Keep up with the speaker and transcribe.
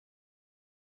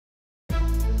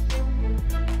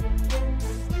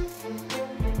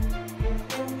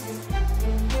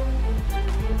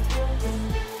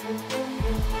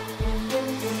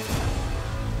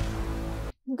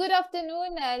Good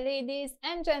afternoon, ladies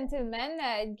and gentlemen.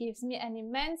 It gives me an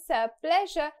immense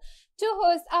pleasure to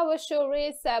host our show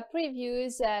race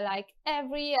previews like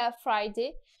every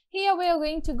Friday. Here we are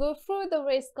going to go through the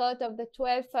race card of the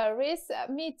 12th race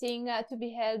meeting to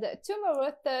be held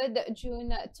tomorrow, 3rd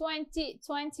June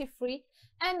 2023.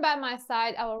 And by my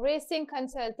side, our racing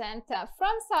consultant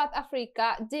from South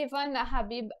Africa, Devon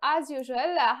Habib, as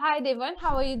usual. Hi, Devon.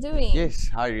 How are you doing? Yes,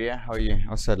 hi, Ria. How are you?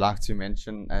 Also, I'd like to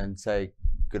mention and say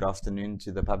good afternoon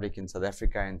to the public in South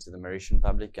Africa and to the Mauritian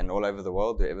public and all over the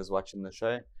world, whoever's watching the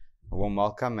show. A warm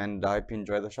welcome, and I hope you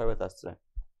enjoy the show with us today.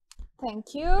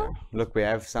 Thank you. Look, we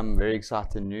have some very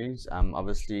exciting news.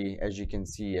 Obviously, as you can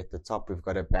see at the top, we've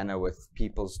got a banner with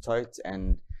People's Tote,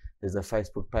 and there's a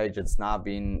Facebook page. It's now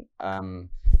been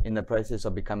in the process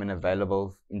of becoming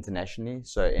available internationally,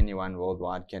 so anyone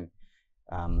worldwide can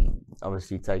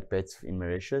obviously take bets in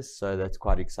Mauritius. So that's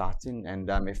quite exciting. And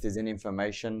if there's any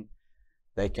information,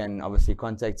 they can obviously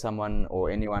contact someone or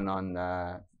anyone on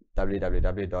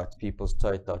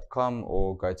www.peoplestote.com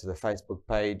or go to the Facebook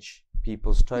page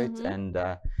People's Tote and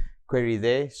query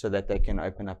there so that they can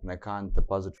open up an account,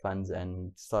 deposit funds,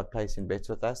 and start placing bets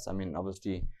with us. I mean,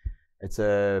 obviously, it's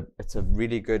a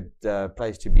really good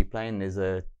place to be playing. There's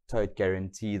a tote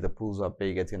guarantee. The pools are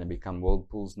big. It's going to become world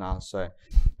pools now. So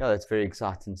yeah, that's very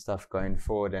exciting stuff going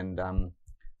forward. And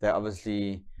they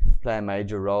obviously play a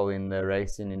major role in the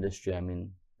racing industry. I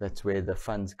mean, that's where the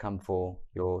funds come for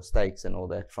your stakes and all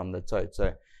that from the tote.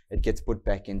 So it gets put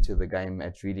back into the game.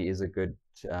 It really is a good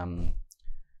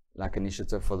like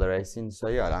initiative for the racing. So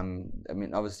yeah, I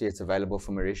mean, obviously it's available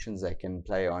for Mauritians. They can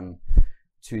play on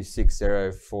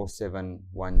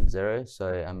 2604710.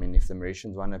 So I mean, if the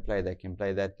Mauritians want to play, they can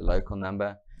play that. The local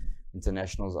number.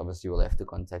 Internationals obviously will have to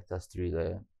contact us through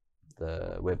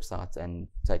the website and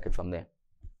take it from there.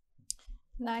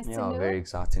 Nice to Yeah, know. very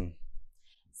exciting.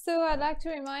 So I'd like to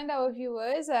remind our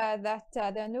viewers that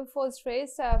there are no false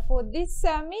race for this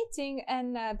meeting,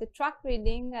 and the track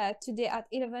reading today at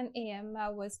 11 a.m.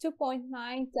 Was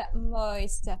 2.9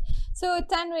 moist. So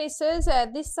 10 races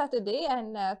this Saturday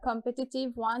and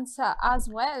competitive ones as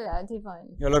well,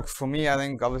 Devon. Yeah, look, for me, I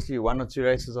think obviously 1 or 2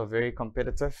 races are very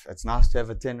competitive. It's nice to have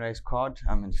a 10 race card.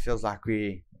 I mean, it feels like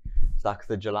it's like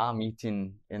the July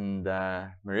meeting in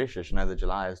the Mauritius. You know, the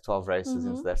July is 12 races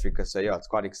in South Africa. So yeah, it's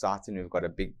quite exciting. We've got a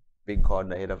big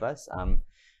card ahead of us.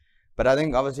 But I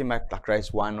think obviously like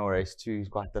race 1 or race 2 is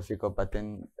quite difficult. But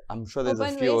then I'm sure there's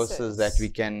a few horses that we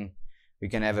can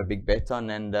have a big bet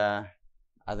on, and I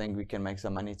think we can make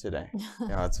some money today.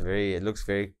 Yeah, it looks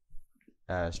very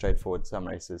straightforward, some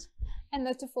races. And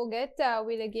not to forget,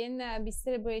 we'll again be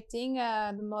celebrating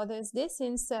the Mother's Day,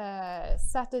 since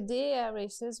Saturday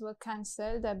races were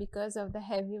cancelled because of the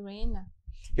heavy rain.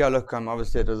 Yeah, look,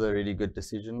 obviously it was a really good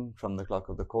decision from the clerk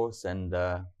of the course and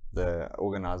the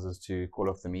organisers to call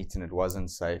off the meeting. It wasn't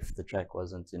safe. The track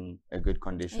wasn't in a good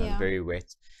condition. Yeah. It was very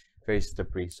wet, very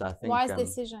slippery. So I think wise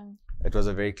decision. It was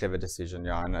a very clever decision,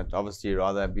 yeah. And obviously,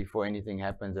 rather before anything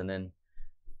happens and then,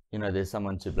 you know, there's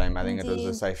someone to blame. I think it was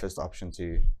the safest option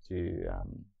to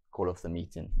call off the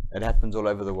meeting. It happens all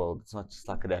over the world. It's not just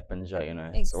like it happens here, you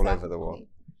know. It's all over the world.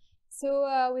 So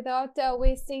without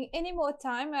wasting any more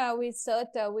time, we'll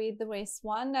start with race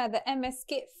 1, the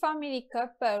MSK Family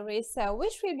Cup race,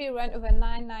 which will be run over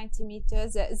 990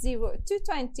 meters, 0 to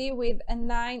 20, with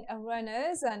 9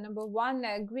 runners. Number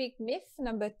 1, Greek Myth.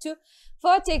 Number 2,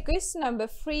 Vorticus. Number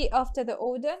 3, After the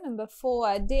Order. Number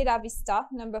 4, De La Vista.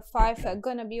 Number 5,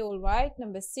 Gonna Be Alright.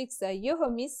 Number 6,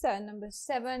 Yohomis. Number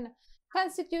 7,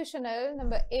 Constitutional.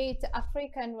 Number 8,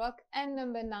 African Rock. And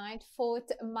number 9, Fort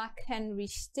McHenry.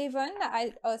 Stephen,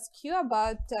 I'll ask you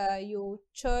about your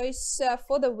choice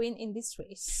for the win in this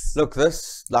race. Look,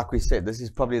 this, like we said, this is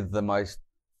probably the most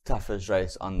toughest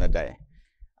race on the day.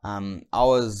 I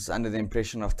was under the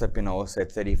impression of tipping a horse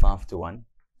at 35 to 1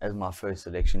 as my first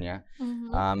selection, yeah.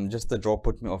 Just the draw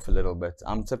put me off a little bit.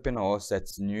 I'm tipping a horse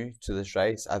that's new to this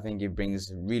race. I think he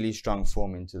brings really strong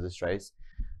form into this race.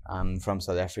 From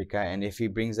South Africa, and if he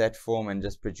brings that form and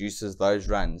just produces those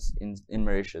runs in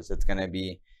Mauritius, it's going to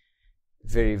be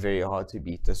very, very hard to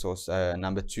beat this horse.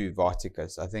 Number 2,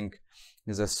 Vorticus. I think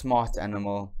he's a smart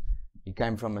animal. He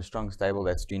came from a strong stable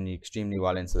that's doing extremely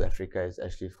well in South Africa. Is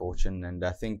Ashley Fortune, and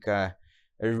I think a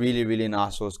really, really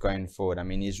nice horse going forward. I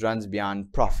mean, his runs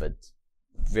behind Profit,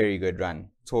 very good run.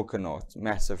 Torquenaut,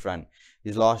 massive run.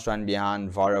 His last run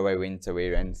behind Faraway Winter, where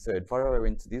he ran 3rd. Faraway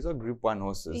Winter, these are Group 1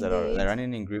 horses they're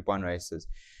running in Group 1 races.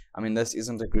 I mean, this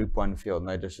isn't a Group 1 field,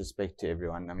 no disrespect to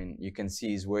everyone. I mean, you can see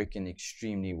he's working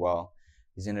extremely well.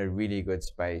 He's in a really good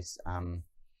space.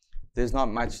 There's no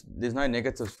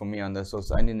negatives for me on this horse.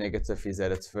 The only negative is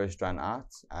that it's first run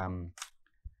out.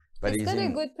 But he's got a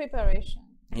good preparation.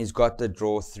 He's got the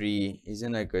draw 3. He's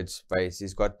in a good space.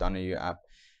 He's got Donahue up.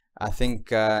 I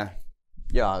think, yeah,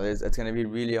 it's going to be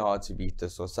really hard to beat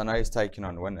this horse. I know he's taking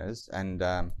on winners and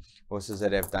horses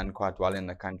that have done quite well in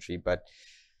the country. But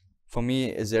for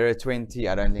me, a 0-20,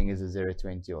 I don't think is a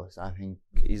 0-20 horse. I think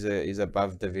he's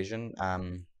above division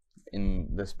in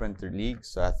the Sprinter League.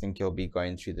 So I think he'll be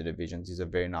going through the divisions. He's a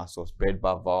very nice horse. Bred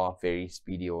by VAR, very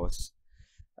speedy horse.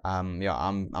 Yeah,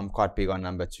 I'm quite big on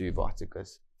number 2,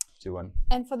 Varticus. 2-1.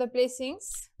 And for the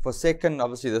placings? For second,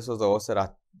 obviously this was the horse that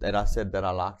I said that I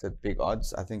liked at big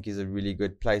odds. I think he's a really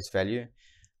good place value.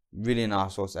 Really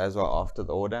nice horse as well after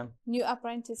the order. New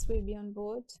apprentice will be on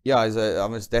board. Yeah,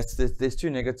 there's 2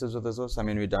 negatives with this horse. I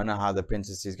mean, we don't know how the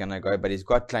Princess is going to go, but he's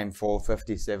got claim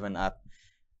 457 up.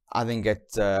 I think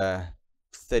at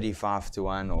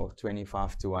 35-1 or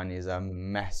 25-1 is a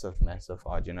massive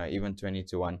odd, you know, even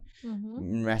 20-1.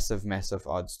 Massive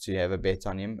odds to have a bet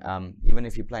on him. Even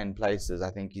if you play in places, I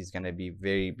think he's going to be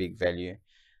very big value.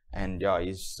 And yeah,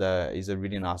 he's a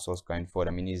really nice horse going forward.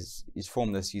 I mean, his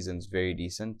form this season is very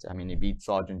decent. I mean, he beat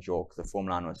Sergeant York. The form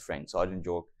line was French. Sergeant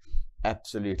York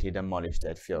absolutely demolished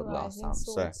that field last time.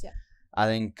 So yeah. I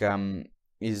think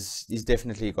he's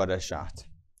definitely got a shot.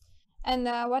 And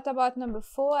what about number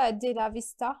 4, De La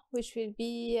Vista, which will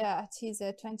be at his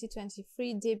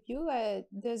 2023 debut?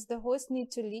 Does the horse need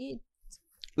to lead?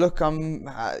 Look,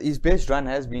 his best run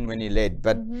has been when he led,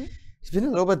 but he's been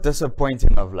a little bit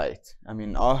disappointing of late. I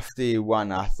mean, after he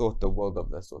won, I thought the world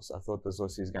of this horse. I thought this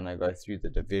horse is going to go through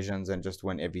the divisions and just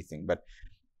win everything. But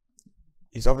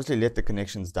he's obviously let the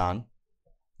connections down.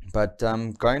 But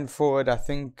going forward, I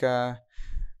think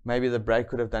maybe the break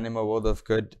could have done him a world of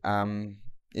good.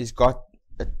 He's got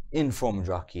an informed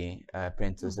jockey,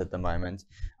 Princess, at the moment.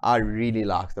 I really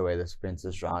like the way this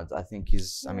Princess rides. I think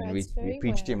he's, I mean, we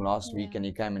preached him last week and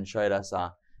he came and showed us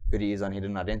how good he is on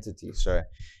hidden identity. So,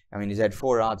 I mean, he's had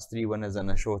 4 rounds, 3 winners and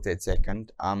a short head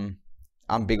second. I'm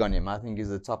big on him. I think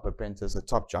he's a top apprentice, a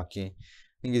top jockey.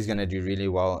 I think he's going to do really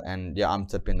well. And yeah, I'm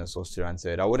tipping this horse to run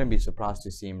third. I wouldn't be surprised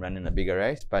to see him run in a bigger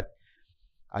race, but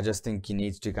I just think he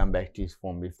needs to come back to his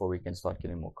form before we can start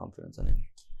getting more confidence on him.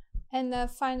 And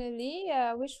finally,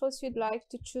 which horse you'd like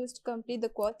to choose to complete the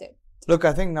quartet? Look,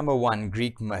 I think number 1,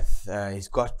 Greek Myth. He's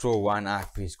got draw 1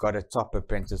 up. He's got a top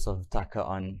apprentice of Tucker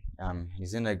on.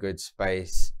 He's in a good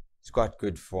space. He's got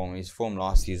good form. His form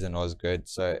last season was good.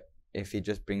 So if he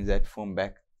just brings that form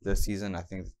back this season, I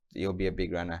think he'll be a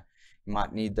big runner. He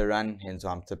might need the run, hence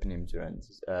I'm tipping him to run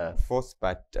 4th.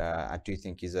 But I do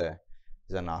think he's a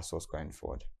nice horse going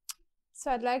forward. So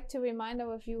I'd like to remind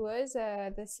our viewers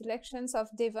the selections of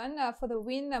Devon for the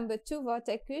win, number 2,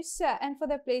 Vortecus, and for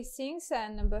the placings,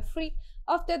 number 3,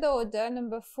 after the order,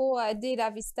 number 4, De La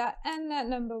Vista, and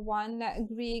number 1,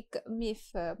 Greek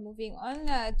Myth. Moving on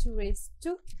to race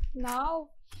 2 now.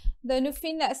 The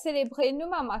Nufin Célébré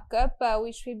Numama Cup,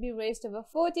 which will be raced over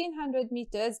 1400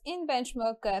 meters in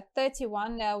benchmark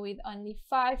 31 with only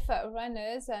 5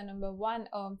 runners. Number 1,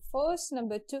 Force,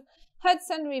 number 2,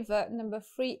 Hudson River, number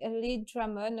 3, Lead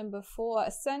Drummer, number 4,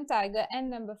 Sun Tiger,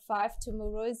 and number 5,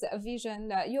 Tomorrow's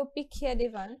Vision. Your pick here,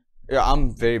 Devon? Yeah,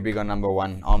 I'm very big on number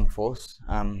 1, Armed Force.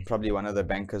 Probably one of the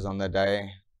bankers on the day.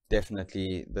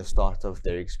 Definitely the start of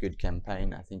Derek's good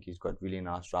campaign. I think he's got really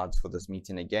nice rides for this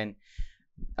meeting again.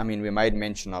 I mean, we made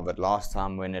mention of it last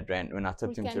time when it ran, when I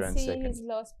tipped him to run second. We can see his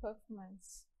last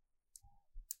performance.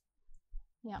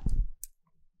 Yeah.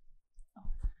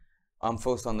 I'm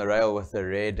forced on the rail with the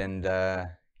red and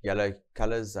yellow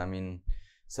colors. I mean,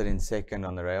 sitting second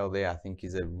on the rail there. I think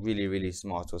he's a really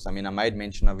smart horse. I mean, I made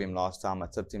mention of him last time. I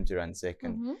tipped him to run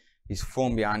second. He's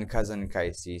formed behind Cousin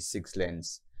Casey, 6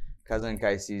 lengths. Cousin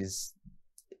Casey's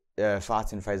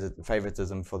fighting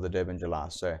favoritism for the Durban July.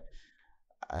 So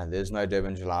there's no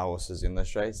Durban July horses in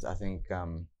this race. I think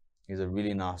he's a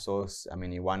really nice horse. I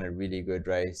mean, he won a really good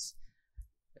race.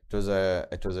 It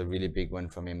was a really big win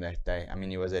from him that day. I mean,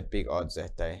 he was at big odds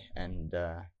that day, and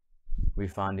we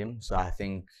found him. So I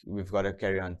think we've got to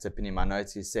carry on tipping him. I know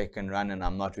it's his second run, and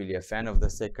I'm not really a fan of the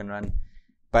second run,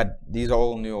 but these are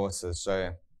all new horses.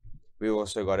 So we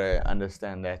also got to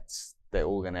understand that they're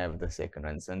all going to have the second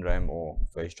run syndrome or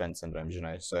first run syndrome, you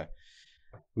know. So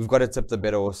we've got to tip the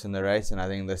better horse in the race, and I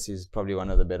think this is probably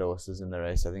one of the better horses in the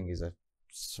race. I think he's a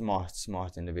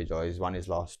smart individual. He's won his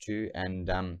last 2 and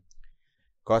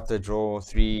got the draw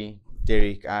 3.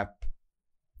 Derek up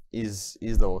is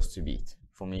the horse to beat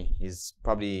for me. He's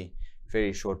probably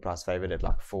very short price favorite at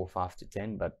like 4, 5 to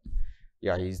 10, but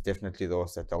yeah, he's definitely the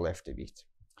horse that they'll have to beat.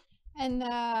 And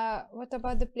what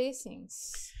about the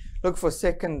placings? Look, for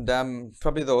second,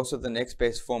 probably the horse of the next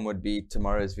best form would be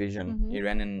Tomorrow's Vision. He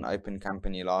ran in open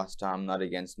company last time, not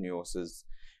against new horses.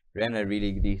 ran a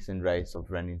really decent race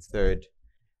of running third.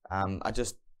 I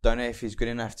just don't know if he's good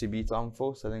enough to beat Armed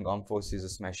Force. I think Armed Force is a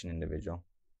smashing individual.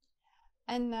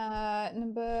 And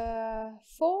number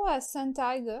 4, Sun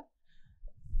Tiger.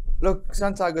 Look,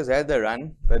 Sun Tigers had the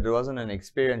run, but it wasn't an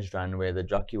experienced run where the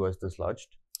jockey was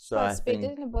dislodged. So I think...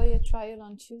 participated in a Boyer trial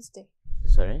on Tuesday.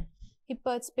 Sorry? He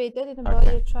participated in a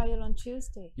Boyer trial on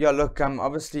Tuesday. Yeah, look,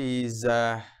 obviously he's...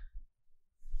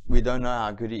 we don't know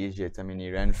how good he is yet. I mean,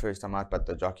 he ran first time out, but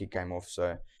the jockey came off,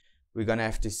 so we're going to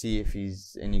have to see if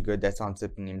he's any good. That's why I'm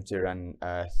tipping him to run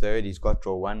third. He's got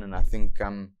draw 1, and I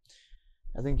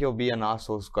think he'll be a nice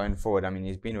horse going forward. I mean,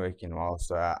 he's been working well,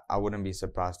 so I wouldn't be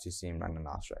surprised to see him run a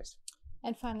nice race.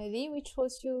 And finally, which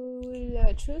horse you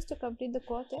will choose to complete the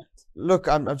quartet? Look,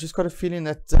 I've just got a feeling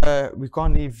that we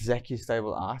can't leave Zaki's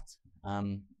stable out.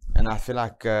 And I feel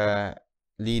like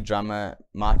Lead Drummer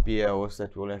might be a horse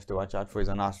that we'll have to watch out for. He's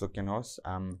a nice looking horse.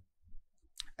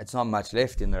 It's not much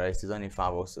left in the race. There's only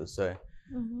 5 horses, so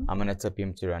I'm going to tip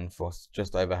him to run fourth,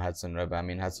 just over Hudson River. I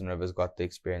mean, Hudson River's got the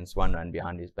experience, 1 run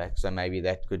behind his back, so maybe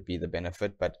that could be the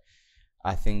benefit. But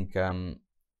I think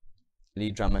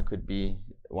Lead Drummer could be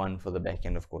one for the back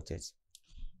end of quartets.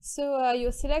 So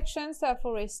your selections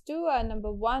for race 2,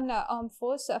 number 1, Armed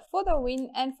Force for the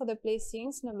win and for the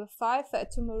placings, number 5,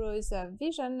 Tomorrow's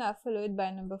Vision, followed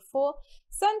by number 4,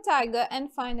 Sun Tiger,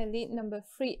 and finally number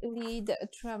 3, Lead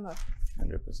Drummer.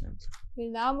 100%.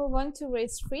 We'll now move on to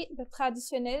race 3, the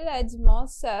traditionnel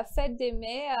dimanche Fête des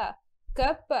Mers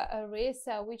Cup race,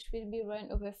 which will be run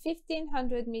over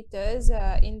 1500 meters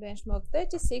in benchmark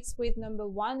 36 with number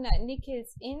 1,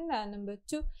 Nikhil's Inn, number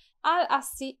 2, Al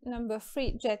Assi, number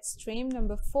 3, Jetstream,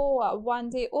 number 4, One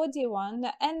Day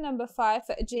OD1, and number 5,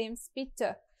 James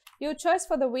Peter. Your choice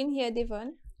for the win here,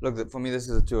 Devon? Look, for me, this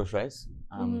is a 2-horse race.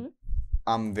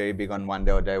 I'm very big on One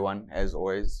Day or Day One, as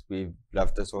always. We've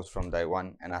loved this horse from day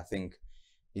one, and I think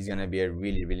he's going to be a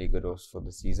really, really good horse for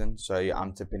the season. So yeah,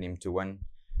 I'm tipping him to win.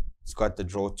 It's got the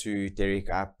draw 2,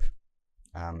 Derek up.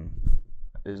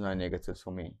 There's no negatives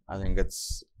for me. I think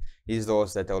he's the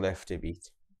horse that they'll have to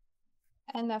beat.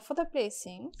 And for the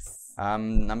placings?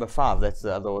 Number 5, that's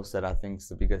the other horse that I think is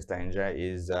the biggest danger,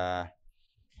 is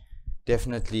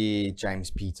definitely James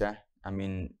Peter. I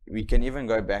mean, we can even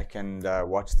go back and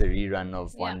watch the rerun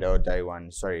of One Day or Day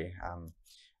One. Sorry,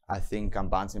 I think I'm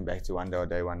bouncing back to One Day or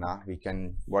Day One now. We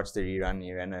can watch the rerun.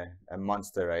 He ran a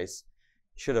monster race.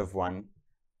 Should have won.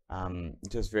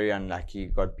 Just very unlucky.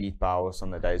 Got beat by a horse on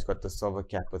the day. He's got the silver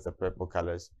cap with the purple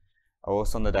colors. A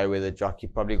horse on the day where the jockey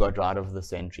probably got ride of the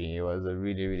century. It was a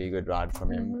really, really good ride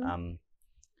from him.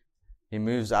 He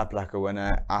moves up like a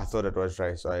winner. I thought it was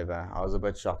race over. I was a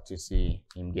bit shocked to see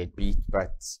him get beat,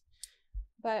 but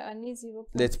by only 0.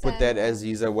 Let's put that as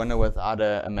he's a winner without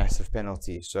a massive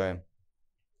penalty. So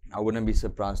I wouldn't be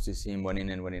surprised to see him winning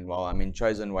and winning well. I mean,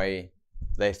 Chosen Way,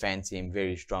 they fancy him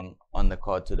very strong on the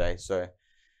card today. So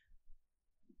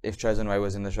if Chosen Way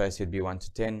was in this race, he'd be 1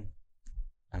 to 10.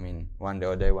 I mean, One Day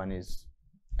or Day One is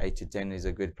 8 to 10 is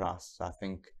a good price. So I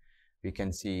think we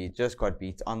can see he just got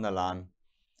beat on the line.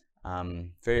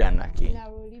 Very unlucky.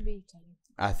 Narrowly beaten.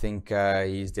 I think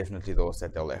he's definitely the horse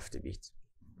that they'll have to beat.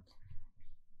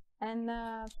 And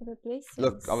for the placings?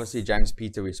 Look, obviously James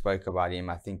Peter, we spoke about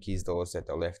him. I think he's the horse that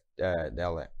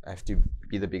they'll have to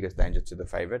be the biggest danger to the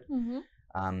favorite.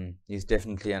 He's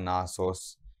definitely a nice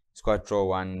horse. He's got draw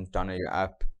 1, Donner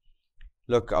up.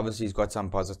 Look, obviously he's got some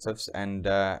positives, and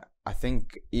I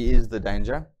think he is the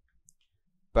danger.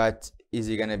 But is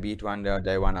he going to beat One Day or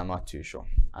Day One? I'm not too sure.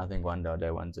 I think One Day or Day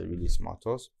One's a really smart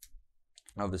horse.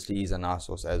 Obviously he's a nice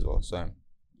horse as well, so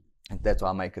that's why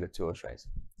I make it a 2-horse race.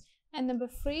 And number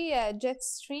 3,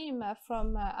 Jetstream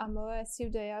from Amoa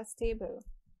Sudaya stable.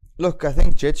 Look, I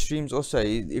think Jetstream's also,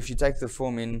 if you take the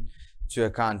form into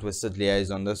account with Sid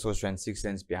Liaison, this horse ran 6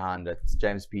 lengths behind it.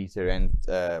 James Peter and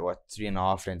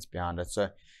 3.5 lengths behind it. So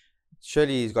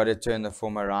surely he's got to turn the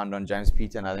form around on James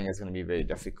Peter, and I think it's going to be very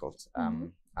difficult.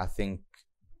 I think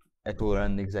it will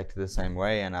run exactly the same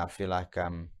way, and I feel like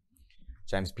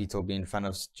James Peter will be in front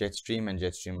of Jetstream, and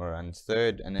Jetstream will run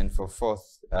 3rd. And then for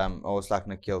 4th, a horse like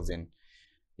Nikhil's Inn.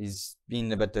 He's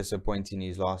been a bit disappointing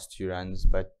his last 2 runs,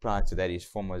 but prior to that, his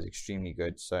form was extremely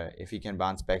good. So if he can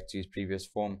bounce back to his previous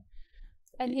form.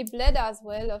 And he bled as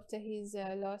well after his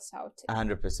last outing.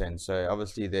 100%. So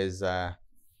obviously there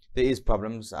is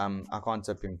problems. I can't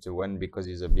tip him to win because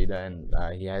he's a bleeder and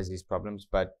he has his problems.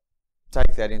 But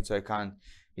take that into account.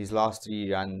 His last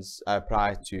 3 runs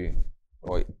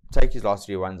take his last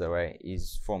 3 runs away,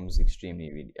 his form's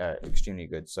extremely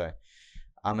good. So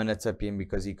I'm going to tip him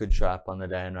because he could show up on the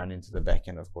day and run into the back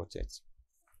end of quartets.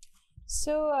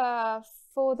 So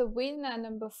for the win,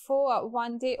 number 4,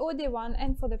 One Day OD1,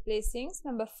 and for the placings,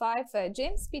 number 5,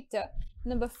 James Peter,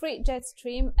 number 3,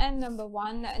 Jetstream, and number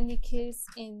 1, Nikhil's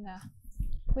in.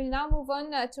 We'll now move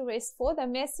on to race 4, the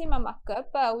Messi Mama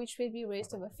Cup, which will be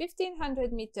raced over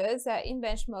 1500 meters in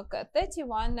benchmark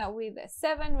 31 with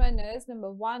 7 runners.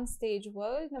 Number 1, Stage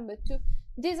World, number 2,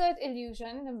 Desert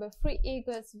Illusion, number 3,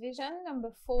 Eagles Vision,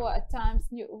 number 4, Times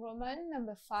New Roman,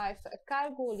 number 5,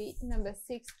 Kalgoorlie, number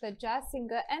 6, The Jazz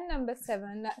Singer, and number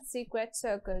 7, Secret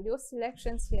Circle. Your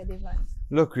selections here, Devon.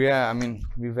 Look, yeah, I mean,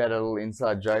 we've had a little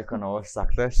inside joke on a horse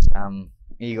like this.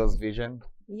 Eagles Vision.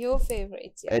 Your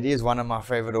favorite, yeah. It is one of my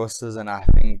favorite horses, and I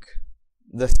think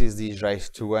this is his race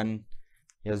to win.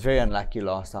 He was very unlucky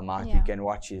last time out. You can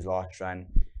watch his last run.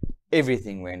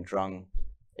 Everything went wrong.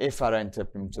 If I don't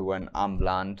tip him to win, I'm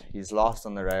blind. He's last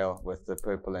on the rail with the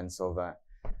purple and silver.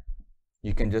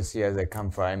 You can just see as they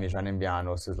come for him, he's running behind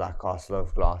horses like Castle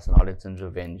of Glass and Arlington's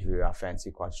Revenge, who I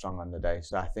fancy quite strong on the day.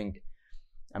 So I think,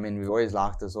 I mean, we've always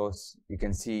liked this horse. You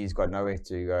can see he's got nowhere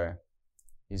to go.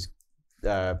 He's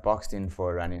boxed in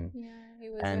for a run-in.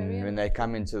 And when they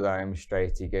come into the home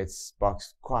straight, he gets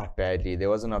boxed quite badly. There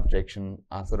was an objection.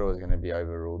 I thought it was going to be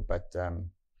overruled, but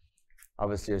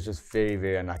obviously it's just very,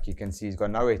 very unlucky. You can see he's got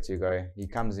nowhere to go. He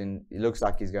comes in, he looks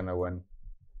like he's going to win.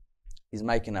 He's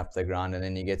making up the ground, and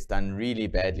then he gets done really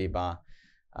badly by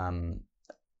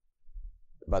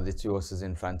the two horses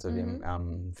in front of him.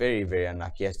 Very, very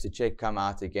unlucky. He has to check, come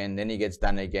out again, then he gets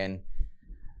done again.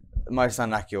 The most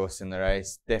unlucky horse in the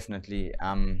race, definitely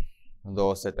the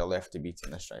horse that they'll have to beat in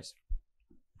this race.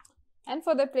 And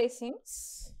for the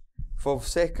placings? For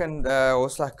second,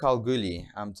 horse like Kalgoorlie.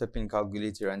 I'm tipping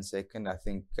Kalgoorlie to run second. I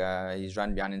think his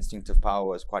run behind Instinctive Power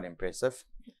was quite impressive.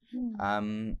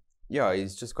 Yeah,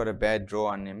 he's just got a bad draw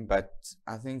on him, but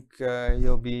I think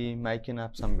he'll be making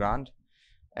up some ground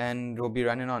and will be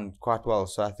running on quite well.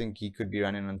 So I think he could be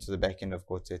running onto the back end of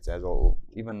quartets as well.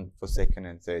 Even for second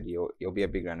and third, he'll be a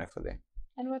big runner for there.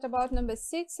 And what about number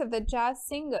 6, the Jazz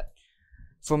Singer?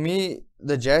 For me,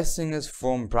 the Jazz Singer's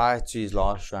form prior to his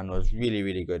last run was really,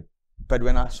 really good. But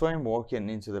when I saw him walking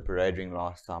into the parade ring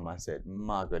last time, I said,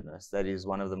 my goodness, that is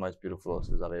one of the most beautiful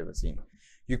horses I've ever seen.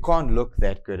 You can't look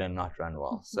that good and not run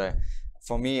well. So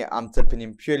for me, I'm tipping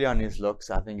him purely on his looks.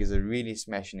 I think he's a really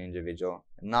smashing individual.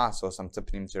 Nice horse. I'm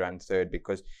tipping him to run third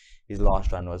because his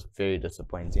last run was very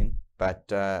disappointing.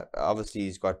 But obviously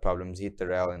he's got problems. He hit the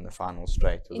rail in the final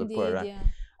straight. It was a poor run. Yeah.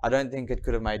 I don't think it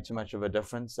could have made too much of a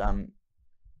difference.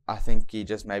 I think he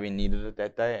just maybe needed it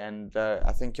that day, and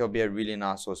I think he'll be a really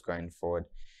nice horse going forward.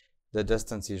 The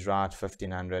distance is right,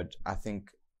 1500. I think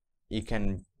he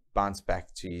can bounce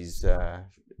back to his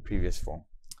previous form.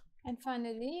 And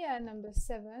finally, number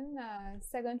 7,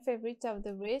 second favorite of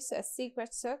the race,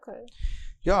 Secret Circle.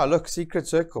 Yeah, look, Secret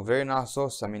Circle, very nice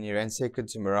horse. I mean, he ran second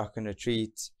to Moroccan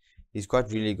Retreat. He's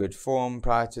got really good form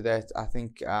prior to that. I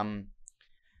think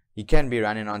he can be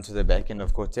running onto the back end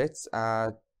of quartets.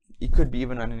 He could be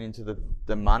even running into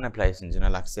the minor placings, you know,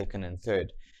 like second and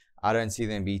third. I don't see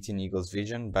them beating Eagles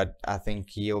Vision, but I think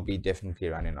he'll be definitely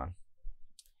running on.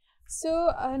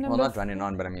 So well, not running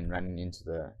on, but I mean running into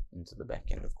the back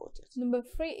end of quartets. Number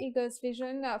 3, Eagles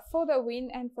Vision for the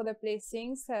win and for the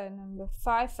placings. Number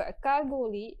 5,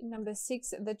 Kalgoorlie. Number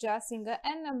 6, the Jazz Singer,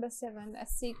 and number 7,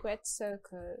 Secret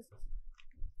Circle.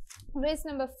 Race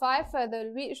number 5,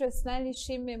 the Louis Jocelyn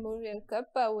Lichim Memorial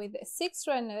Cup with 6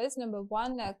 runners. Number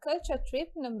 1, Culture Trip.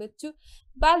 Number 2,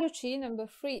 Baluchi. Number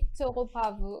 3, Toro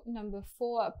Bravo. Number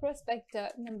 4, Prospector.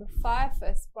 Number 5,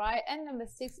 Spry. And number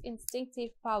 6,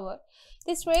 Instinctive Power.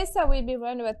 This race will be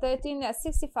run over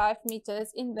 1365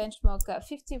 meters in benchmark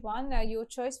 51. Your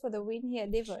choice for the win here,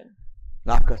 Devon.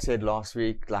 Like I said last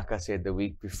week, like I said the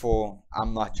week before,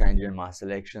 I'm not changing my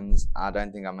selections. I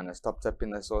don't think I'm going to stop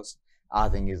tipping this horse. I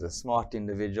think he's a smart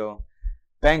individual.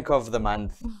 Bank of the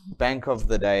month, bank of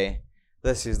the day.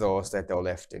 This is the horse that they'll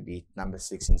have to beat. Number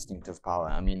 6, Instinctive Power.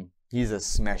 I mean, he's a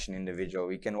smashing individual.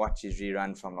 We can watch his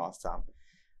rerun from last time.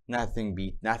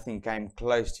 Nothing came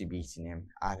close to beating him.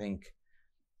 I think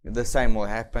the same will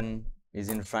happen. He's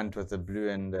in front with the blue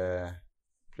and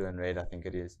red, I think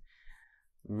it is.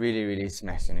 Really, really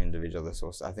smashing individual, this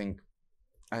horse. I think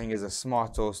he's a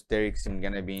smart horse. Derek's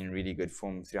going to be in really good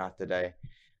form throughout the day.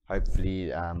 Hopefully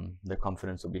the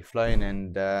confidence will be flowing,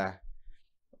 and I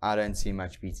don't see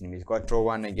much beating him. He's got draw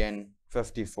 1 again,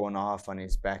 54.5 on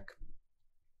his back.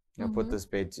 He'll put this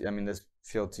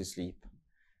field to sleep.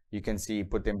 You can see he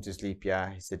put them to sleep.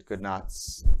 Yeah, he said good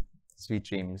nights, sweet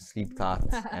dreams, sleep tight,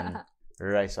 and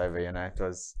race over. You know, it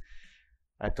was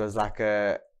like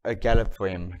a gallop for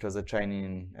him. It was a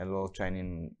little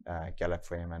training gallop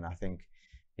for him, and I think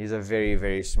he's a very,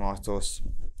 very smart horse.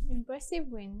 Impressive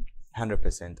win.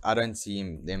 100%. I don't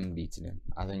see them beating him.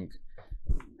 I think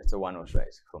it's a one-horse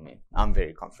race for me. I'm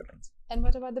very confident. And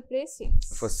what about the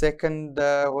placings? For second,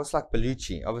 horse like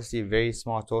Bellucci, obviously a very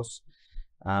smart horse.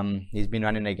 He's been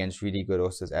running against really good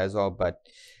horses as well, but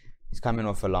he's coming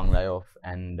off a long layoff,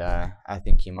 and I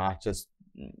think he might just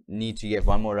need to get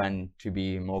one more run to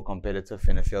be more competitive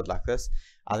in a field like this.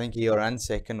 I think he'll run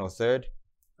second or third,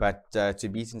 but to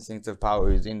beat Instinctive Power,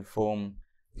 who's in form,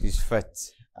 who's fit,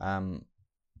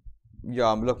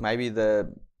 yeah, look, maybe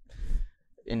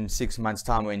in 6 months'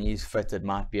 time when he's fit, it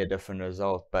might be a different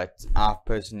result. But I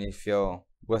personally feel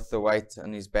with the weight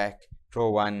on his back, draw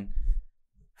one,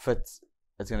 fit,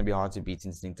 it's going to be hard to beat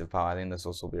Instinctive Power. I think this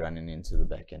also will be running into the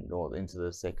back end or into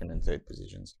the second and third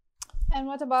positions. And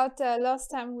what about last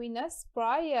time winner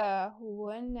Spry, who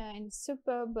won in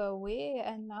superb way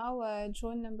and now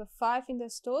drawn number 5 in the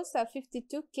stores,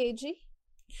 52 kg?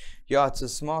 Yeah, it's a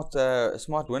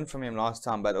smart win from him last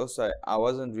time, but also I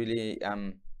wasn't really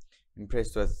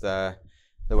impressed with the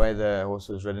way the horse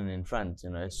was ridden in front, you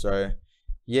know. So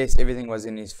yes, everything was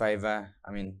in his favor.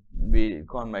 I mean, we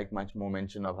can't make much more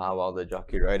mention of how well the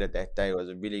jockey rode it that day. It was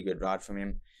a really good ride from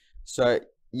him. So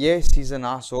yes, he's a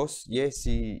nice horse. Yes,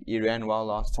 he ran well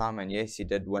last time, and yes, he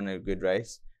did win a good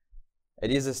race.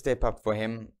 It is a step up for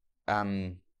him.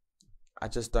 I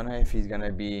just don't know if he's going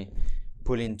to be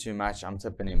pulling too much. I'm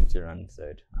tipping him to run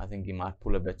third. I think he might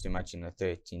pull a bit too much in the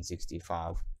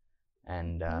 1365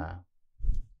 and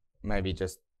maybe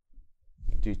just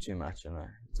do too much, you know.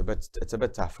 It's a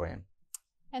bit tough for him.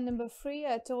 And number 3,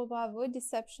 Toro Bravo,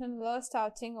 Deception, last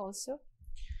outing also.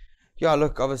 Yeah,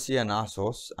 look, obviously a nice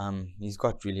horse. He's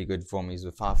got really good form. He's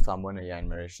a 5-time winner here in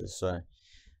Mauritius, so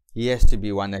he has to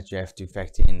be one that you have to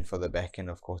factor in for the back end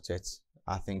of quartets.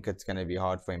 I think it's going to be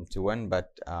hard for him to win, but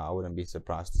I wouldn't be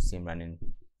surprised to see him running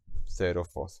third or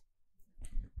fourth.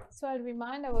 So I'll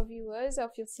remind our viewers of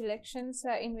your selections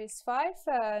in race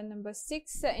 5. Number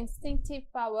 6,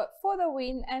 Instinctive Power for the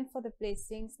win and for the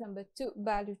placings. Number 2,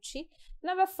 Bellucci.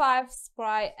 Number 5,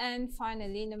 Spry. And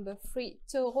finally, number 3,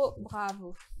 Toro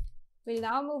Bravo. We'll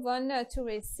now move on to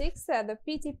race 6, the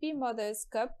PTP Mothers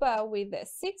Cup with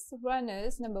 6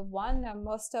 runners. Number 1,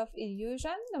 Most of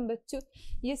Illusion. Number 2,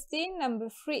 Justine. Number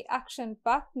 3, Action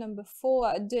Pack. Number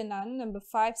 4, Denan. Number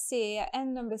 5, CA.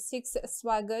 And number 6,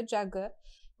 Swagger Jagger,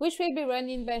 which will be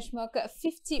running benchmark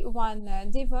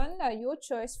 51. Devon, your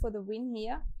choice for the win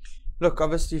here? Look,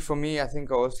 obviously for me, I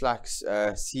think a horse like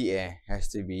CA has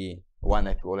to be one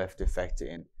that we'll have to factor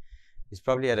in. He's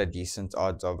probably at a decent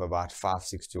odds of about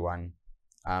 5-6 to 1.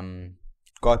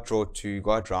 Got draw 2,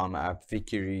 got drama up.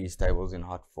 Vickery stables in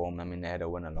hot form. I mean, they had a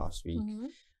winner last week.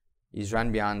 His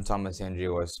run behind Thomas Henry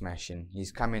was smashing.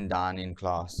 He's coming down in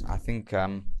class. I think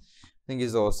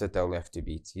he's the horse that they'll have to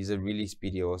beat. He's a really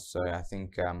speedy horse, so I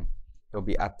think he'll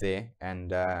be up there,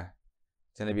 and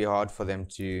it's going to be hard for them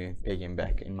to peg him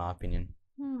back, in my opinion.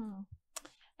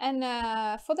 And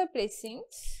for the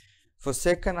placings? For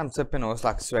second, I'm tipping a horse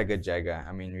like Swagger Jagger.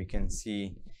 I mean, we can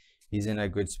see he's in a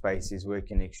good space. He's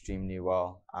working extremely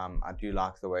well. I do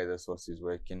like the way this horse is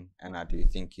working, and I do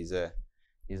think he's a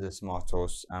smart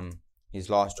horse.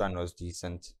 His last run was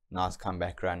decent. Nice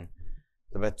comeback run.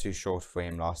 A bit too short for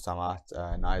him last time out.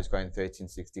 Now he's going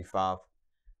 1365.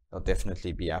 He'll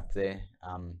definitely be up there.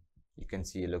 You can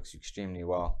see he looks extremely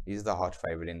well. He's the hot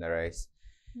favorite in the race.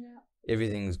 Yeah.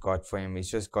 Everything's got for him. He's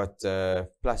just got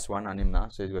 +1 on him now,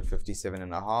 so he's got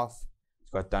 57.5. He's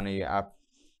got Donahue up.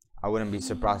 I wouldn't be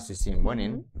surprised to see him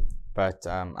winning, but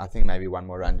I think maybe one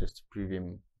more run just to prove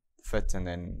him fit, and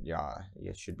then yeah,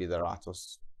 it should be the right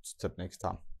horse to tip next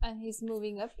time. And he's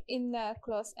moving up in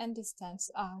class and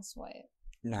distance as well.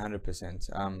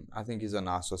 100%. I think he's a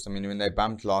nice horse. I mean, when they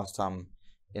bumped last time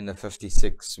in the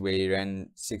 56, where he ran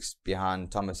 6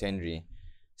 behind Thomas Henry,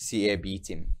 CA beat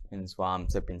him, and that's why I'm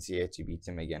tipping CA to beat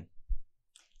him again.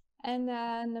 And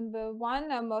number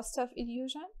 1, Most of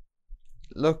Illusion.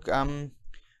 Look,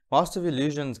 Most of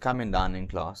Illusion's coming down in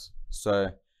class, so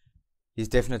he's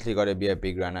definitely got to be a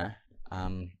big runner.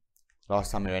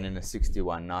 Last time he ran in a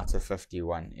 61, now it's a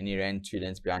 51, and he ran 2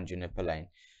 lengths behind Juniper Lane.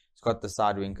 He's got the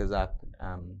side winkers up.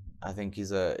 I think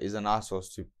he's a nice horse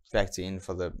to factor in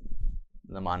for the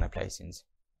minor placings.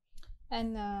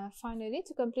 And finally,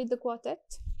 to complete the quartet.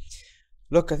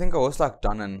 Look, I think a horse like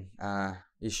Donan,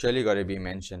 he's surely got to be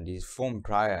mentioned. His form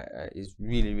prior is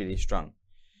really, really strong.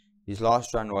 His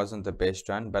last run wasn't the best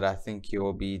run, but I think he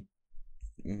will be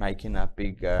making a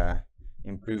big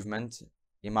improvement.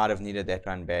 He might have needed that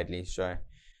run badly, so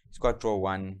he's got draw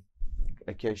 1.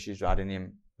 Akeshi's riding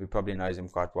him, who probably knows him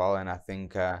quite well, and I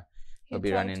think he'll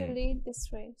be running to lead this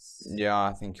race. Yeah,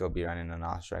 I think he'll be running a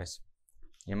nice race.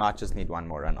 He might just need one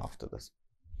more run after this.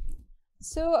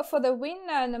 So for the win,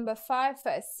 number 5,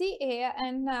 Sea Air,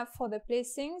 and for the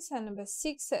placings, number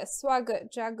 6, Swagger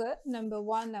Jagger, number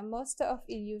 1, Master of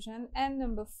Illusion, and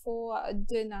number 4,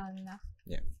 Denan.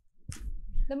 Yeah.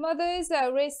 The Mothers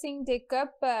Racing Day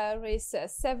Cup race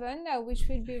 7, which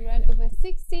will be run over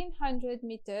 1600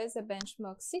 meters, a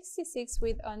benchmark 66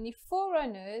 with only 4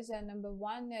 runners. Number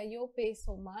 1, Your Pace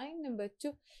or Mine. Number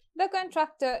 2, The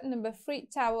Contractor. Number 3,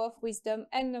 Tower of Wisdom.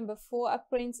 And number 4,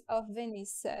 Prince of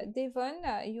Venice. Devon,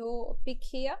 your pick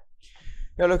here?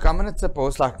 Yeah, look, I'm going to tip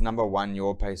horse like number 1,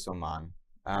 Your Pace or Mine.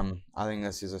 I think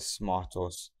this is a smart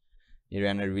horse. He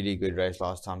ran a really good race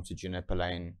last time to Juniper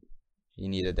Lane. He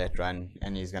needed that run,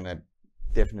 and he's going to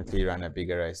definitely run a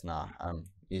bigger race now.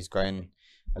 He's going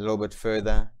a little bit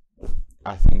further.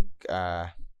 I think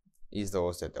he's the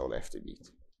horse that they'll have to beat.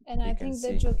 And I think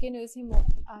the jockey knows him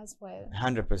as well.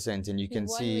 100%, and you can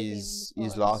see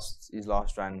his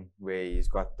last run where he's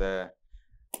got the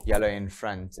yellow in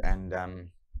front and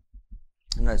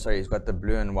no, sorry, he's got the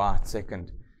blue and white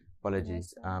second.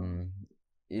 Apologies.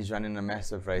 He's running a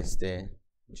massive race there.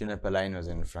 Juniper Lane was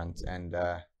in front, and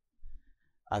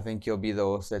I think he'll be the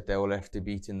horse that they will have to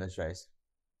beat in this race.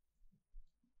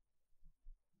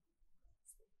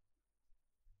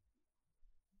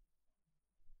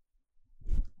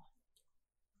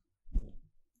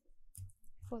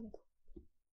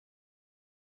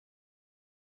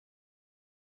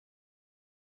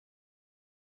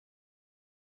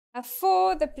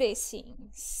 For the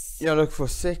placings. Yeah, look, for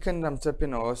second, I'm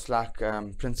tipping a horse like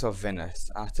Prince of Venice.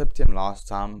 I tipped him last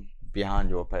time behind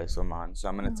Your Pace or Mine, so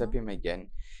I'm going to tip him again.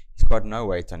 He's got no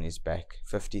weight on his back,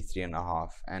 53.5,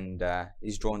 and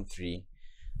he's drawn 3.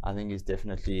 I think he's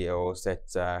definitely a horse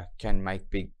that can make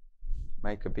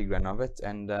a big run of it,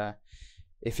 and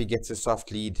if he gets a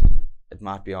soft lead, it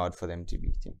might be hard for them to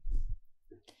beat him.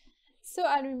 So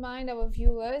I'll remind our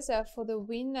viewers for the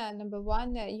win, number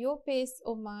 1, Your Pace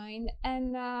or Mine,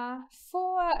 and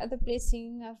for the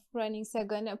placing of running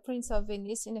second, Prince of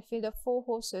Venice, in a field of 4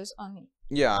 horses only.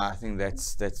 Yeah, I think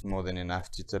that's more than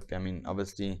enough to tip. I mean,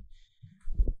 obviously,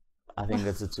 I think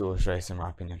that's a 2-horse race in my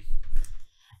opinion.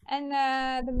 And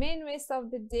the main race of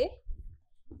the day,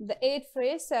 the 8th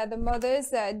race, the Mothers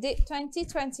Day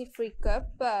 2023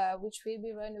 Cup, which will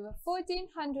be run over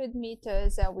 1400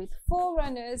 meters with 4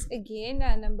 runners again.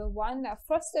 Number 1,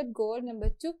 Frosted Gold. Number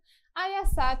 2,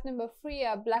 Ayasat. Number 3,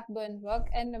 Blackburn Rock.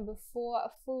 And number 4,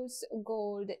 Fool's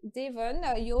Gold. Devon,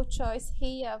 your choice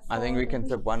here. I think we can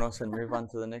tip one horse and move on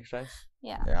to the next race.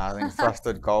 Yeah, I think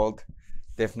Frosted Gold,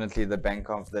 definitely the bank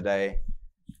of the day.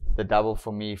 The double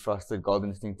for me, Frosted Gold,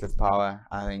 Instinctive Power.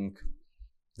 I think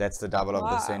that's the double of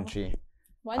the century.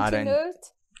 I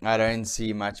don't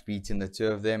see much beating the 2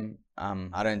 of them.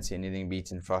 I don't see anything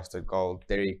beating Frosted Gold.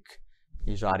 Derek,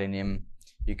 he's riding him.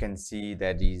 You can see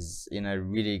that he's in a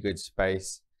really good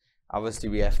space. Obviously,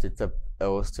 we have to tip a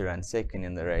horse to run second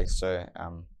in the race. So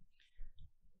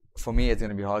for me, it's going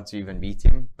to be hard to even beat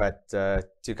him. But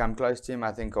to come close to him,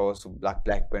 I think also like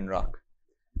Blackburn Rock.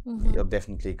 He'll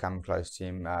definitely come close to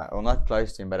him. Or not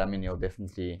close to him, but I mean, he'll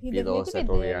definitely be the horse that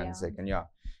will be run second. Yeah.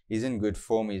 He's in good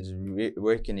form. He's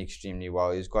working extremely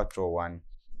well. He's got draw 1.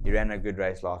 He ran a good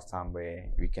race last time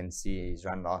where we can see his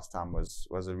run last time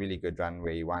was a really good run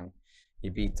where he won. He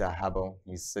beat Hubble.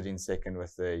 He's sitting second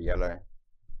with the yellow.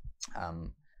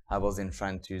 Hubble's in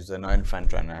front, who's a known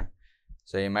front runner.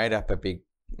 So he made up big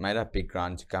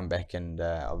ground to come back and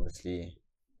obviously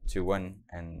to win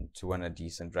a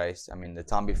decent race. I mean, the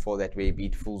time before that where he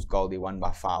beat Fool's Gold, he won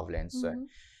by 5 lengths. So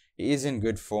he is in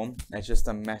good form. It's just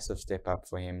a massive step up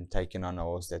for him, taking on a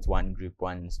horse that's won Group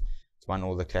 1s. He's won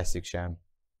all the classics here.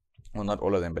 Well, not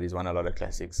all of them, but he's won a lot of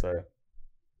classics. So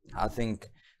I think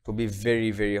it will be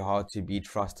very, very hard to beat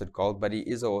Frosted Gold, but he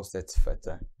is a horse that's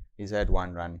fitter. He's had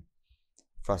 1 run.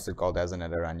 Frosted Gold hasn't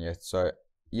had a run yet. So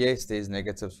yes, there's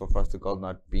negatives for Frosted Gold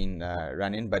not being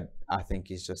running, but I think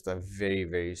he's just a very,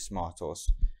 very smart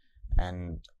horse.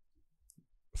 And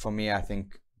for me, I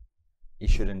think he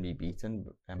shouldn't be beaten.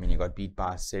 I mean, he got beat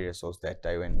by a serious horse that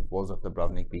day when Walls of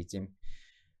Dubrovnik beat him.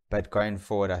 But going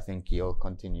forward, I think he'll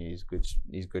continue his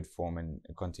good form and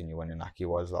continue winning like he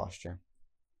was last year.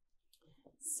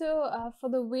 So for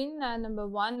the win, number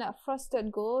 1,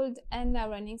 Frosted Gold, and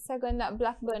running second,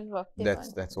 Blackburn Rock.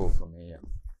 That's all for me. Yeah.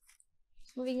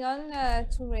 Moving on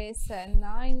to race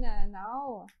 9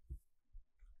 now.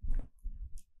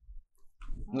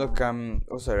 Look,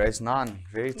 also race 9,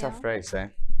 very tough race, eh?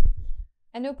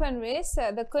 An open race,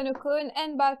 the Konokon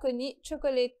and Balcony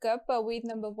Chocolate Cup with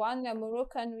number 1,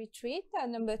 Moroccan Retreat,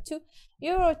 number 2,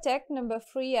 Eurotech, number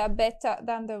 3, Better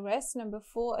Than the Rest, number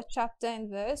 4, Chapter and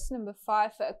Verse, number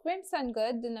 5, Crimson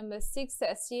God, number 6,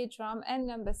 Sea Drum, and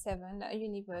number 7,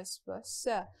 Universe Boss.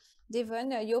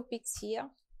 Devon, your picks here.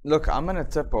 Look, I'm going to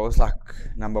tip horse like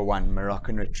number 1,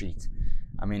 Moroccan Retreat.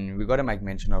 I mean, we got to make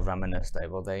mention of Ramana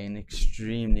stable. They're in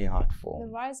extremely hot form.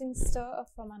 The rising star of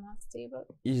Ramana stable.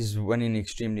 He's winning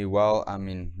extremely well. I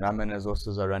mean, Ramana's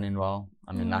horses are running well.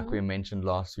 I mean, like we mentioned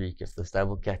last week, if the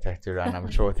stable cat had to run, I'm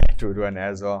sure that would run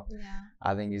as well. Yeah.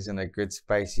 I think he's in a good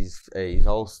space. His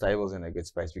whole stable's in a good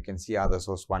space. We can see how this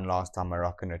horse won last time,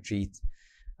 Moroccan Retreat.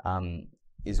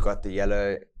 He's got the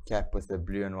yellow cap with the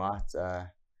blue and white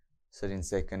sitting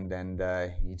second, and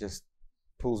he just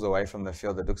pulls away from the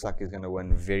field. It looks like he's going to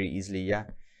win very easily. Yeah,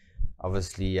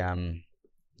 obviously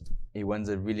he wins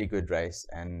a really good race,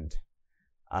 and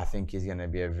I think he's going to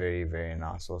be a very, very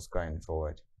nice horse going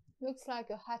forward. Looks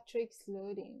like a hat-trick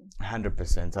loading.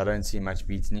 100%. I don't see much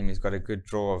beating him. He's got a good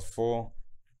draw of 4.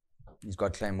 He's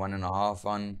got claim 1.5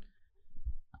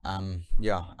 on.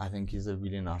 Yeah, I think he's a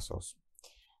really nice horse.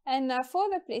 And for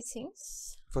the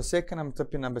placings? For second, I'm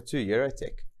tipping number 2,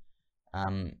 Eurotech.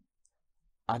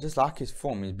 I just like his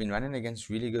form. He's been running against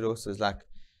really good horses like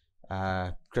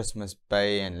Christmas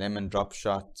Bay and Lemon Drop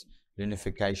Shot,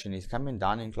 Lunification. He's coming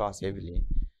down in class heavily.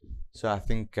 So I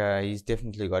think he's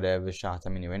definitely got to have a shot. I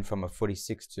mean, he went from a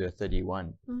 46 to a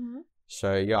 31.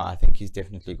 So yeah, I think he's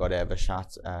definitely got to have a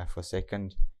shot for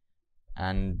second.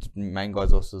 And Main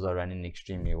God's horses are running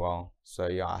extremely well. So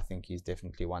yeah, I think he's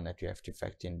definitely one that you have to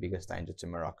factor in. Biggest danger to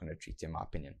Moroccan Retreat, in my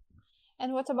opinion.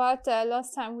 And what about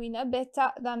last time winner, Better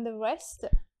Than the Rest?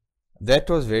 That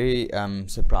was very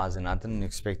surprising. I didn't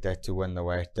expect that to win the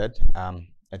way it did.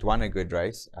 It won a good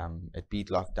race. It beat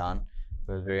Lockdown.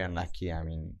 It was very unlucky. I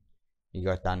mean, he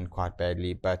got done quite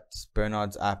badly. But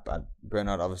Bernard's up.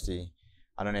 Bernard, obviously,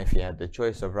 I don't know if he had the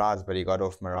choice of rides, but he got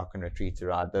off Moroccan Retreat to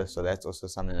ride this. So that's also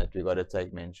something that we got to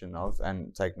take mention of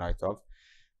and take note of.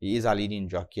 He is our leading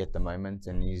jockey at the moment,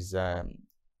 and his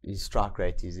strike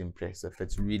rate is impressive.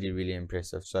 It's really, really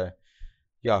impressive. So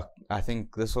yeah, I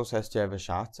think this horse has to have a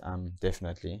shot.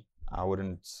 Definitely. I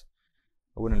wouldn't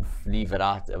leave it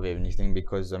out of anything,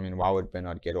 because I mean, why would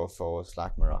Bernard get off a horse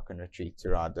like Moroccan Retreat to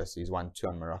ride this? He's won 2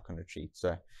 on Moroccan Retreat,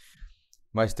 so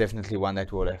most definitely one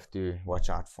that we'll have to watch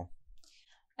out for.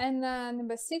 And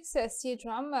number 6, Sea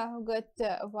Drum, who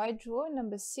got a wide draw,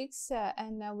 number 6,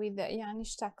 and with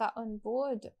Yanish Taka on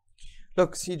board.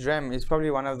 Look, Sea Drum is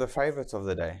probably one of the favorites of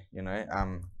the day. You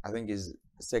know, I think he's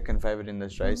second favorite in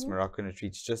this race. Moroccan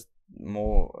Retreat's just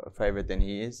more favorite than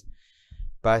he is,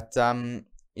 but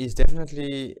he's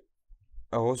definitely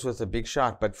a horse with a big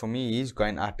shot. But for me, he's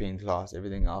going up in class.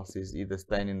 Everything else is either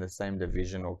staying in the same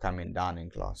division or coming down in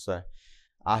class. So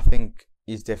I think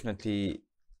he's definitely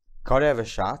got to have a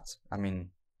shot. I mean,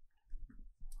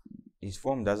 his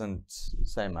form doesn't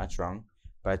say much wrong,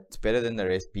 but better than the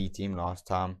rest. Beat him last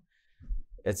time.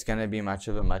 It's going to be much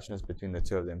of a muchness between the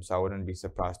two of them, so I wouldn't be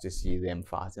surprised to see them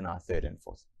fight in our 3rd and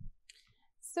 4th.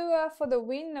 So for the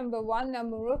win, number 1,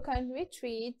 Moroccan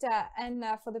Retreat, and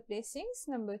for the placings,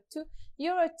 number 2,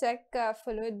 Eurotech,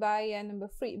 followed by number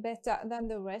 3, Better Than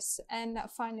the Rest, and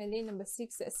finally number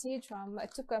 6, Sea Drum,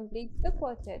 to complete the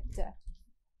quartet.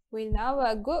 We'll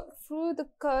now go through the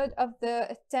card of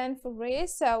the 10th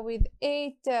race with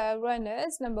 8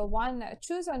 runners. Number 1,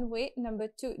 Choose on Way. Number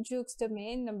 2, Duke's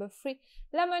Domain. Number 3,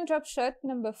 Lemon Drop Shot.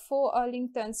 Number 4,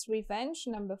 Arlington's Revenge.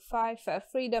 Number 5,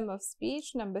 Freedom of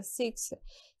Speech. Number 6,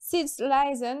 Sid's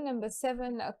Liaison. Number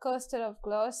 7, Coastal of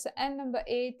Glass. And number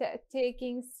 8,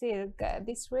 Taking Silk.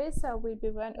 This race will be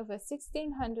run over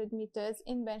 1600 meters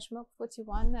in benchmark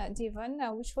 41. Devon,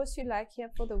 which horse you like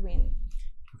here for the win?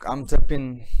 I'm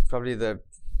tipping probably the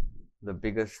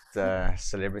biggest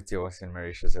celebrity horse in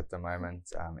Mauritius at the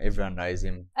moment. Everyone knows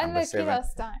him. And number 7,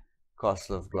 last time.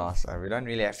 Castle of Glass. We don't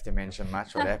really have to mention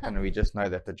much what happened. We just know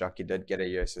that the jockey did get a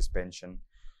year suspension.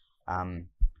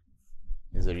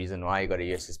 There's a reason why he got a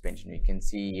year suspension. You can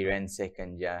see he ran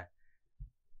second, yeah.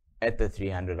 At the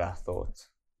 300, I thought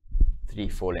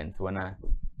 3-4 length winner.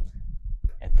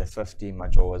 At the 50, my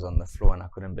jaw was on the floor and I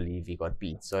couldn't believe he got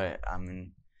beat. So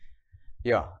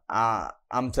yeah,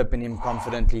 I'm tipping him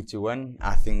confidently to win.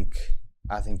 I think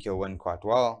he'll win quite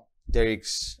well.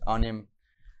 Derek's on him.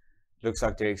 Looks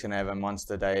like Derek's gonna have a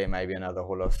monster day, maybe another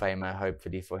Hall of Famer,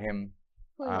 hopefully for him.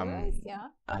 Yeah.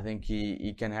 I think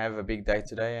he can have a big day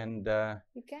today, and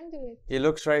you can do it. He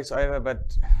looks race over,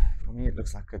 but for me it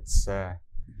looks like it's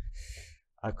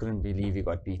I couldn't believe he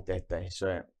got beat that day.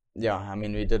 So yeah, I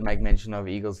mean, we did make mention of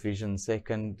Eagles Vision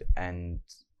second, and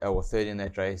or third in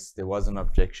that race. There was an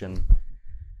objection.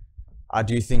 I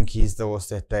do think he's the horse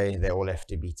that they all have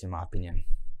to beat, in my opinion.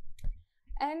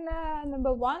 And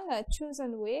number 1,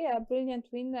 Chosen Way, a brilliant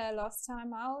win last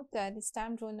time out. This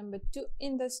time draw number 2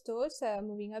 in the stores,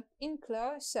 moving up in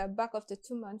close, back of the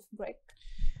 2-month break.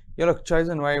 Yeah, look,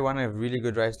 Chosen Way won a really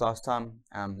good race last time.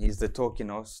 He's the talking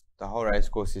horse. The whole race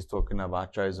course is talking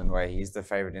about Chosen Way. He's the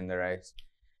favorite in the race.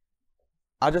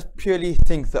 I just purely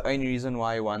think the only reason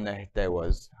why he won that day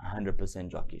was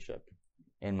 100% jockeyship,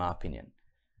 in my opinion.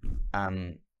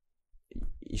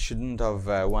 He shouldn't have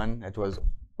won. It was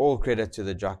all credit to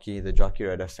the jockey. The jockey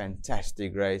rode a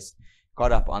fantastic race,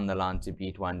 got up on the line to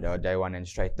beat One Day One and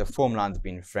straight. The form line's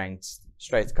been franked,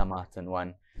 straight come out and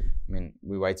won. I mean,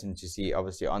 we're waiting to see,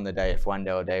 obviously, on the day, if One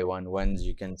Day One wins,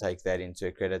 you can take that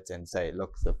into credit and say,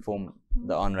 look, the form,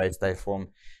 the on-race day form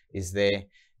is there.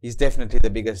 He's definitely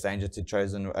the biggest danger to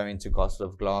to Castle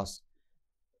of Glass.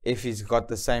 If he's got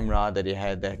the same ride that he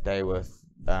had that day with,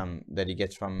 that he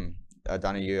gets from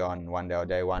O'Donoghue on One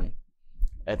Day One,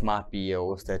 it might be a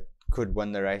horse that could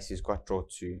win the race. He's got draw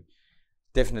 2.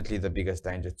 Definitely the biggest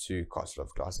danger to Castle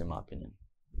of Glass, in my opinion.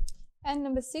 And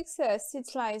number 6, Sid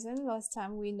Lizen, last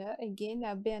time winner. Again,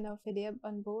 Devon Habib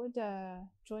on board.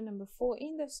 Draw number 4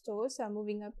 in the stores,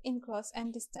 moving up in class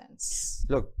and distance.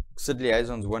 Look, Sid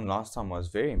Liaison's win last time was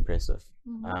very impressive.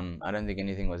 I don't think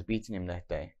anything was beating him that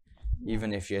day.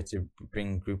 Even if you had to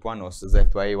bring Group 1 horses,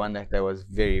 that way he won that day was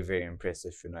very, very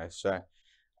impressive, you know. So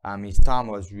his time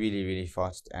was really, really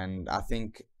fast, and I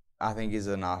think he's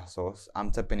a nice horse. I'm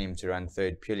tipping him to run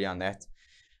 3rd purely on that.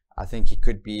 I think he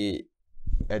could be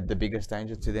the biggest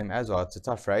danger to them as well. It's a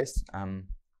tough race.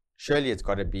 Surely it's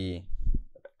got to be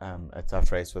a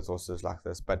tough race with horses like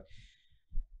this, but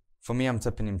for me, I'm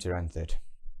tipping him to run 3rd.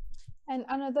 And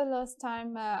another last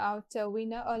time out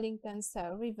winner, Arlington's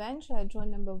Revenge, draw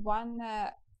number 1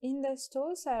 in the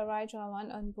stores, ride draw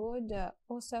 1 on board.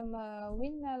 Awesome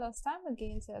win last time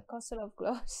against Castle of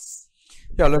Glass.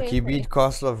 Yeah, look, he beat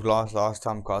Castle of Glass last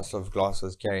time. Castle of Glass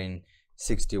was carrying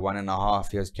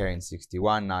 61.5. He was carrying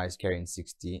 61. Now he's carrying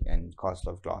 60, and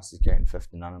Castle of Glass is carrying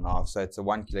 59.5. So it's a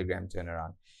 1 kilogram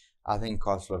turnaround. I think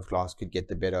Castle of Glass could get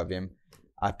the better of him.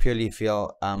 I purely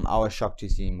feel I was shocked to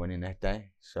see him winning that day,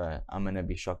 so I'm going to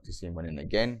be shocked to see him winning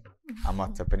again. I'm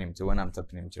not tipping him to win, I'm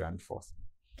tipping him to run 4th.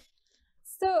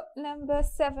 So number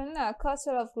 7,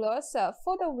 Castle of Glass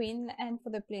for the win and for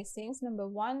the placings. Number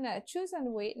 1,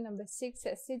 Chosen Way. Number 6,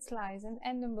 Sid Lizen.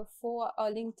 And number 4,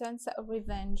 Arlington's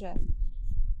Revenge.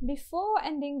 Before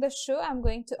ending the show, I'm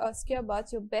going to ask you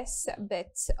about your best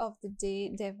bets of the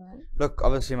day, Devon. Look,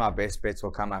 obviously my best bets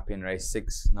will come up in race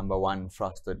 6, number 1,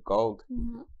 Frosted Gold,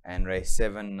 and race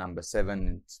 7, number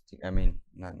 7,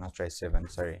 not race 7,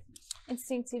 sorry.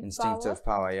 Instinctive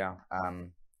Power, yeah.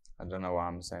 I don't know why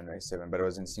I'm saying race 7, but it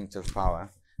was Instinctive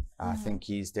Power. I think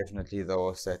he's definitely the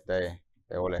horse that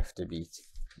they all have to beat.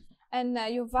 And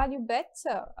your value bet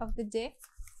of the day?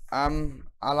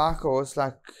 I like a horse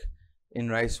like in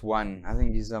race 1. I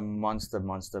think he's a monster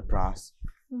price.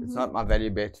 It's not my value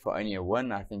bet for only a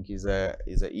win. I think he's a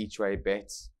each way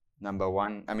bet. Number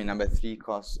 3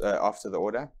 cost after the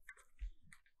order.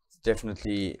 It's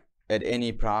definitely at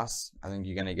any price. I think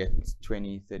you're going to get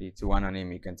 20, 30 to 1 on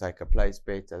him. You can take a place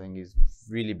bet. I think he's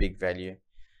really big value.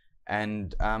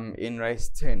 And in race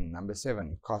 10, number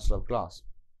 7, Castle of Glass.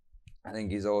 I think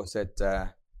he's also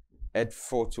at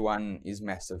 4 to 1 is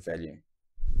massive value.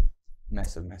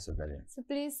 Massive value. So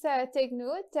please take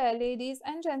note, ladies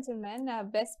and gentlemen,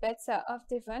 best bets of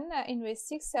Devon in race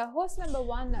 6, horse number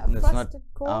 1, Frosted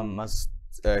Gold.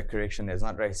 Correction, there's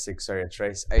not race 6, sorry, it's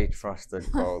race 8, Frosted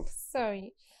Gold.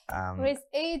 Sorry. Race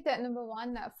 8, number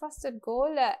 1, Frosted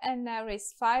Gold, and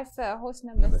race 5, horse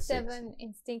number 7,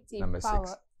 Instinctive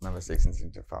Power. Number 6,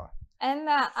 Instinctive Power. And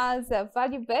as a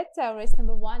value bet, race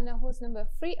number 1, horse number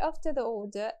 3 after the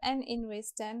order, and in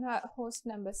race 10, horse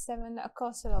number 7,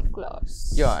 Castle of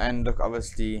Glass. Yeah, and look,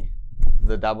 obviously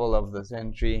the double of the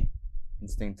century,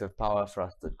 Instinctive Power,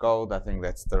 Frosted Gold. I think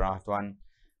that's the right one.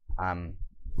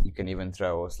 You can even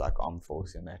throw a horse like Armed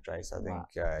Force in that race. I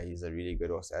think he's a really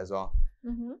good horse as well.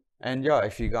 And yeah,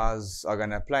 if you guys are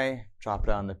gonna play, try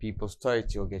play on the People's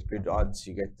Tote. You'll get good odds.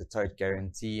 You get the Tote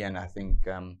guarantee, and I think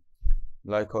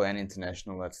local and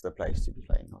international, that's the place to be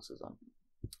playing horses on.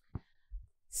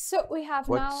 So we have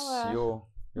what's your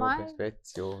best bet,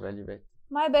 your value bet?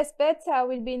 My best bet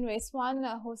will be in race 1,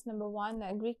 horse number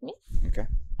 1, Greek Myth. Okay.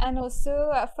 And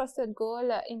also Frosted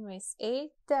Gold in race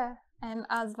 8. And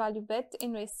as value bet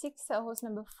in race 6, horse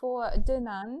number 4,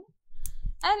 Denan.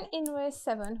 And in race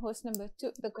 7, horse number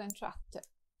 2, the Contractor.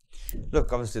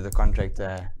 Look, obviously the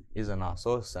Contractor is a nice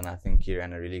horse, and I think he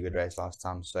ran a really good race last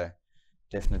time. So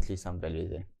definitely some value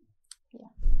there. Yeah.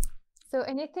 So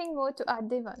anything more to add,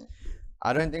 Devon?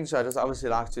 I don't think so. I just obviously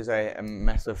like to say a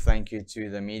massive thank you to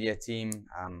the media team,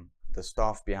 the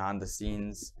staff behind the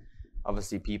scenes,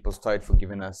 obviously People's Toad for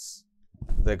giving us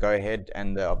the go-ahead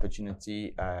and the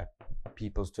opportunity,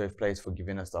 People's Turf Place for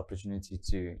giving us the opportunity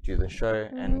to do the show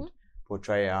and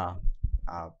portray our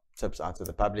tips out to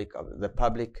the public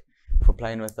for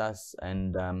playing with us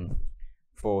and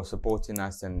for supporting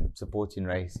us and supporting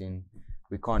racing.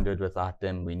 We can't do it without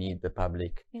them. We need the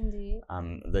public. Indeed.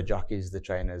 The jockeys, the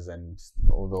trainers, and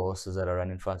all the horses that are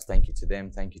running for us. Thank you to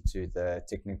them. Thank you to the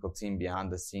technical team behind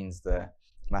the scenes, the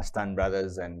Mastan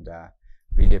brothers, and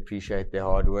really appreciate their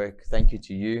hard work. Thank you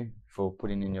to you for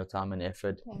putting in your time and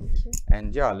effort. Thank you.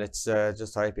 And yeah, let's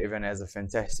just hope everyone has a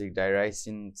fantastic day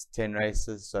racing. It's 10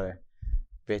 races, so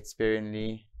bet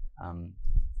sparingly.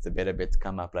 The better bets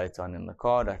come up later on in the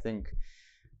card. I think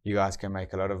you guys can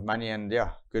make a lot of money, and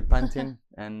yeah, good punting,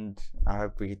 and I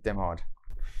hope we hit them hard.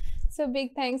 So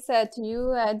big thanks to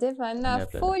you, Devon,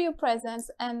 for your presence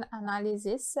and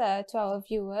analysis to our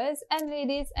viewers. And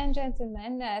ladies and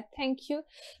gentlemen, thank you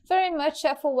very much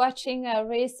for watching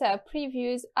race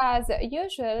previews as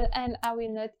usual. And I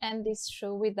will not end this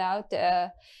show without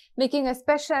making a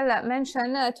special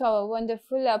mention to our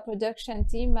wonderful production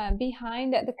team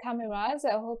behind the cameras.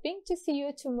 Hoping to see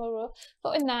you tomorrow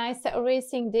for a nice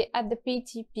racing day at the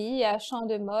PTP Champ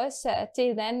de Moss.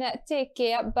 Till then, take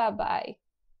care. Bye-bye.